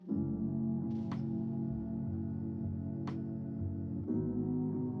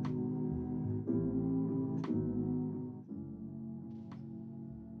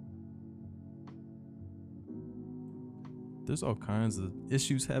There's all kinds of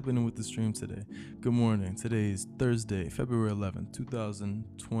issues happening with the stream today. Good morning. Today is Thursday, February 11th,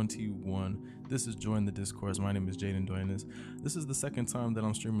 2021. This is Join the Discourse. My name is Jaden Duenas. This is the second time that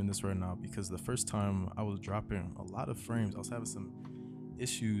I'm streaming this right now because the first time I was dropping a lot of frames. I was having some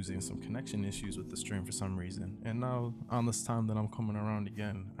issues and some connection issues with the stream for some reason. And now on this time that I'm coming around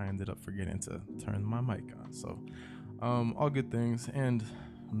again, I ended up forgetting to turn my mic on. So all good things, and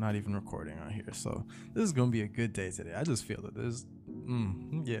I'm not even recording on here, so this is gonna be a good day today. I just feel it.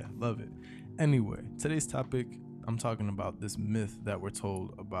 Love it. Anyway, today's topic, I'm talking about this myth that we're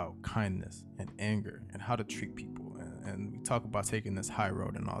told about kindness and anger and how to treat people, and we talk about taking this high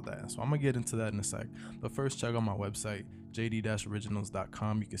road and all that. So I'm gonna get into that in a sec, but first check out my website,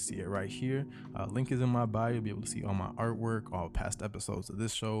 jd-originals.com. You can see it right here. Link is in my bio. You'll be able to see all my artwork, all past episodes of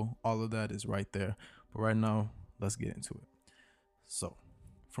this show. All of that is right there. But right now, let's get into it. So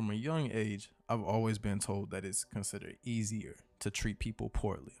from a young age, I've always been told that it's considered easier to treat people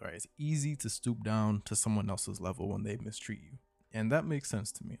poorly, right? It's easy to stoop down to someone else's level when they mistreat you. And that makes sense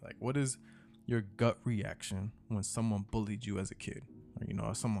to me. Like, what is your gut reaction when someone bullied you as a kid?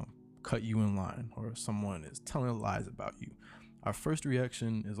 Or, someone cut you in line, or someone is telling lies about you. Our first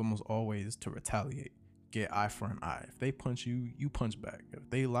reaction is almost always to retaliate, get eye for an eye. If they punch you, you punch back. If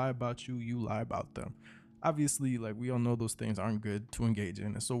they lie about you, you lie about them. Obviously, like, we all know those things aren't good to engage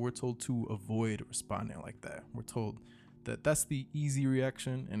in, and so we're told to avoid responding like that. We're told that that's the easy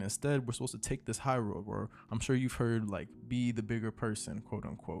reaction, and instead we're supposed to take this high road where I'm sure you've heard, like, be the bigger person, quote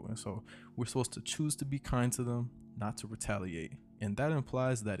unquote. And so we're supposed to choose to be kind to them, not to retaliate. And that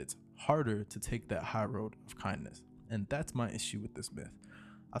implies that it's harder to take that high road of kindness. And that's my issue with this myth.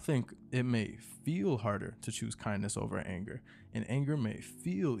 I think it may feel harder to choose kindness over anger, and anger may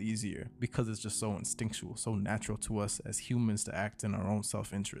feel easier because it's just so instinctual, so natural to us as humans to act in our own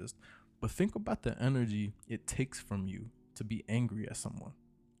self-interest. But think about the energy it takes from you to be angry at someone.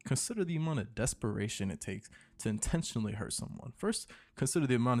 Consider the amount of desperation it takes to intentionally hurt someone. First, consider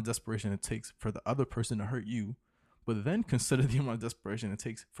the amount of desperation it takes for the other person to hurt you, but then consider the amount of desperation it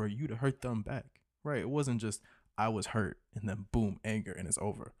takes for you to hurt them back, right? It wasn't just, I was hurt, and then boom, anger, and it's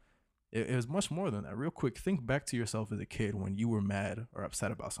over. It was much more than that. Real quick, think back to yourself as a kid when you were mad or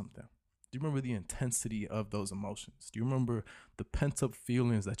upset about something. Do you remember the intensity of those emotions? Do you remember the pent-up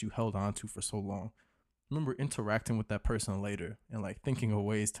feelings that you held on to for so long? Remember interacting with that person later and, like, thinking of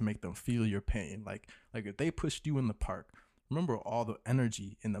ways to make them feel your pain. Like if they pushed you in the park, remember all the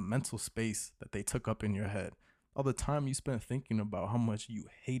energy and the mental space that they took up in your head. All the time you spent thinking about how much you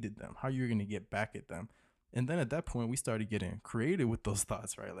hated them, how you're going to get back at them. And then at that point, we started getting creative with those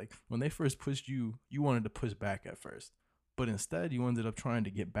thoughts, right? Like, when they first pushed you, you wanted to push back at first. But instead, you ended up trying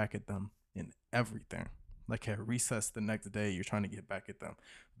to get back at them in everything. Like at recess the next day, you're trying to get back at them.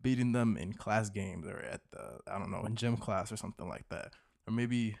 Beating them in class games or at in gym class or something like that. Or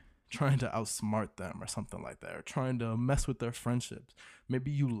maybe trying to outsmart them or something like that. Or trying to mess with their friendships. Maybe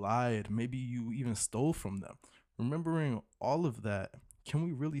you lied. Maybe you even stole from them. Remembering all of that, can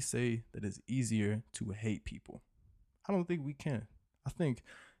we really say that it's easier to hate people? I don't think we can. I think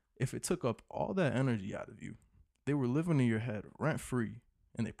if it took up all that energy out of you, they were living in your head rent free,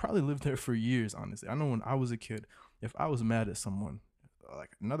 and they probably lived there for years, honestly. I know when I was a kid, if I was mad at someone,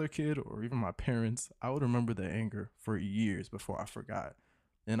 like another kid or even my parents, I would remember the anger for years before I forgot.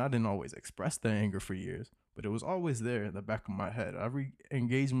 And I didn't always express the anger for years, but it was always there in the back of my head. Every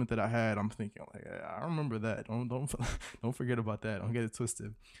engagement that I had, I'm thinking, like, I remember that. Don't forget about that. Don't get it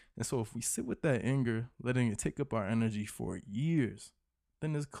twisted. And so if we sit with that anger, letting it take up our energy for years,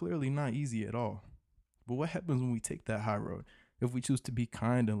 then it's clearly not easy at all. But what happens when we take that high road? If we choose to be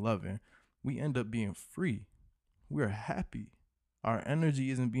kind and loving, we end up being free. We're happy. Our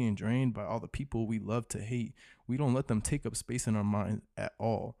energy isn't being drained by all the people we love to hate. We don't let them take up space in our minds at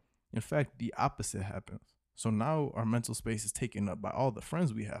all. In fact, the opposite happens. So now our mental space is taken up by all the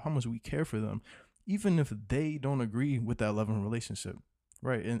friends we have, how much we care for them, even if they don't agree with that loving relationship,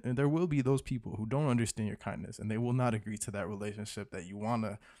 right? And there will be those people who don't understand your kindness, and they will not agree to that relationship that you want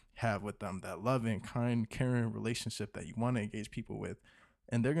to have with them, that loving, kind, caring relationship that you want to engage people with.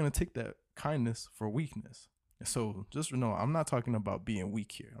 And they're going to take that kindness for weakness. So just know, I'm not talking about being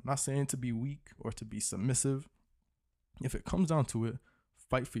weak here. I'm not saying to be weak or to be submissive. If it comes down to it,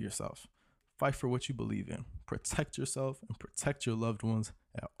 fight for yourself. Fight for what you believe in. Protect yourself and protect your loved ones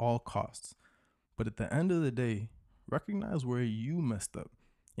at all costs. But at the end of the day, recognize where you messed up.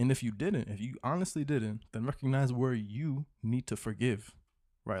 And if you honestly didn't, then recognize where you need to forgive,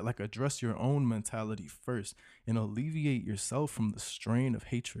 right? Like, address your own mentality first and alleviate yourself from the strain of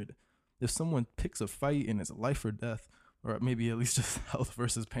hatred. If someone picks a fight and it's life or death, or maybe at least just health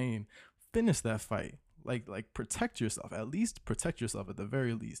versus pain, finish that fight. Like protect yourself. At least protect yourself at the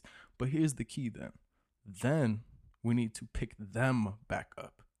very least. But here's the key then. Then we need to pick them back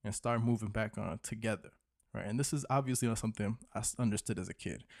up and start moving back on together. Right. And this is obviously not something I understood as a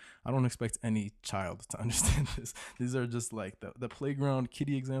kid. I don't expect any child to understand this. These are just like the playground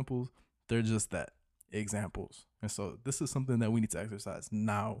kiddie examples. They're just that, examples. And so this is something that we need to exercise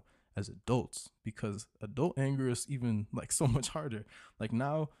now as adults, because adult anger is even like so much harder. Like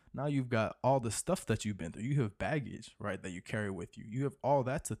now you've got all the stuff that you've been through. You have baggage, right, that you carry with you. You have all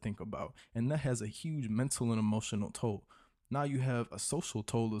that to think about. And that has a huge mental and emotional toll. Now you have a social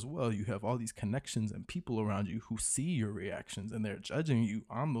toll as well. You have all these connections and people around you who see your reactions and they're judging you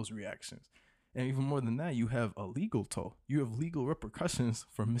on those reactions. And even more than that, you have a legal toll. You have legal repercussions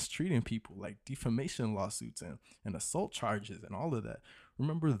for mistreating people, like defamation lawsuits and assault charges and all of that.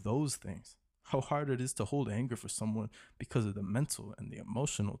 Remember those things. How hard it is to hold anger for someone because of the mental and the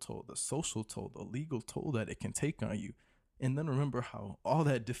emotional toll, the social toll, the legal toll that it can take on you. And then remember how all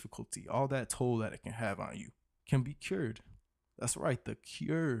that difficulty, all that toll that it can have on you can be cured. That's right. The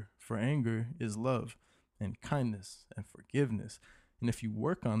cure for anger is love and kindness and forgiveness. And if you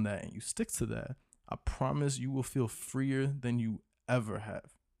work on that and you stick to that, I promise you will feel freer than you ever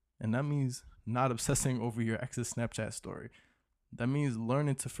have. And that means not obsessing over your ex's Snapchat story. That means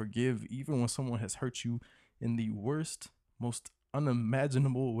learning to forgive even when someone has hurt you in the worst, most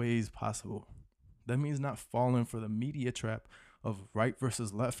unimaginable ways possible. That means not falling for the media trap of right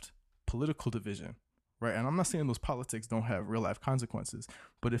versus left political division. Right. And I'm not saying those politics don't have real life consequences,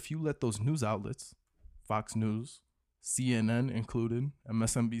 but if you let those news outlets, Fox News, CNN included,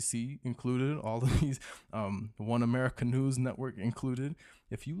 MSNBC included, all of these, One America News Network included,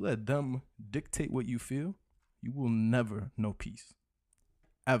 if you let them dictate what you feel, you will never know peace.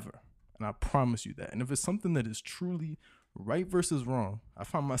 Ever. And I promise you that. And if it's something that is truly right versus wrong, I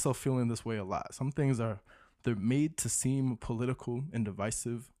find myself feeling this way a lot. Some things they're made to seem political and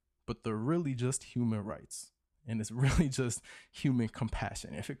divisive, but they're really just human rights. And it's really just human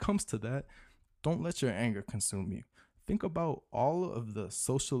compassion. If it comes to that, don't let your anger consume you. Think about all of the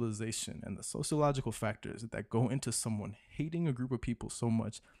socialization and the sociological factors that go into someone hating a group of people so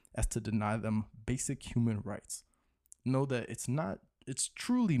much as to deny them basic human rights. Know that it's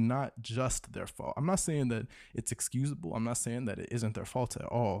truly not just their fault. I'm not saying that it's excusable. I'm not saying that it isn't their fault at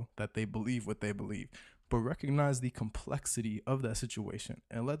all, that they believe what they believe. But recognize the complexity of that situation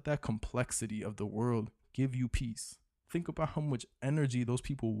and let that complexity of the world give you peace. Think about how much energy those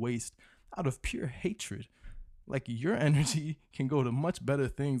people waste out of pure hatred. Like your energy can go to much better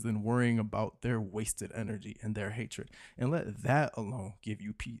things than worrying about their wasted energy and their hatred. And let that alone give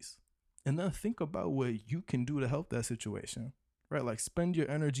you peace. And then think about what you can do to help that situation. Right? Like spend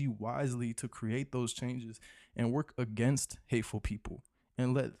your energy wisely to create those changes and work against hateful people.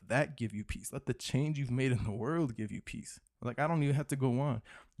 And let that give you peace. Let the change you've made in the world give you peace. Like, I don't even have to go on.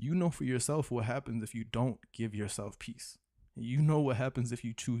 You know for yourself what happens if you don't give yourself peace. You know what happens if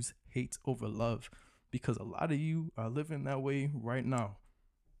you choose hate over love. Because a lot of you are living that way right now.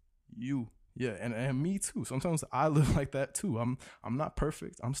 Yeah, and me too. Sometimes I live like that too. I'm not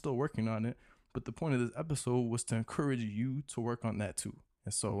perfect. I'm still working on it. But the point of this episode was to encourage you to work on that too.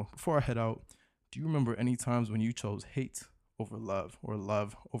 And so before I head out, do you remember any times when you chose hate over love or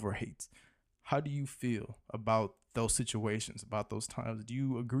love over hate? How do you feel about those situations, about those times? Do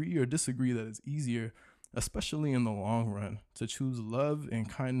you agree or disagree that it's easier, especially in the long run, to choose love and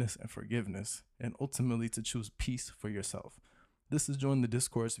kindness and forgiveness and ultimately to choose peace for yourself? This is Join the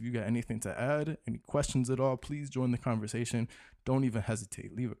Discourse. If you got anything to add, any questions at all, please join the conversation. Don't even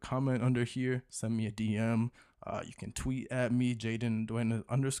hesitate. Leave a comment under here. Send me a DM. You can tweet at me, Jaden Duena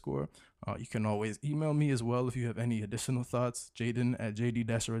 _. You can always email me as well if you have any additional thoughts,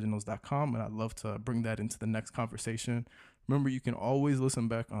 jaden@jd-originals.com, and I'd love to bring that into the next conversation. Remember, you can always listen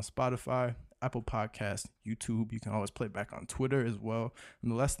back on Spotify, Apple Podcasts, YouTube. You can always play back on Twitter as well.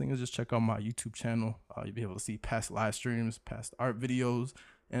 And the last thing is just check out my YouTube channel. You'll be able to see past live streams, past art videos,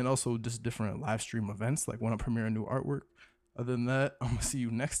 and also just different live stream events, like when I premiere a new artwork. Other than that, I'm going to see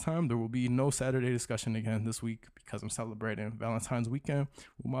you next time. There will be no Saturday discussion again this week because I'm celebrating Valentine's weekend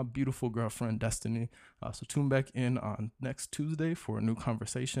with my beautiful girlfriend, Destiny. So tune back in on next Tuesday for a new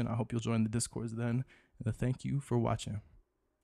conversation. I hope you'll join the Discourse then. And thank you for watching.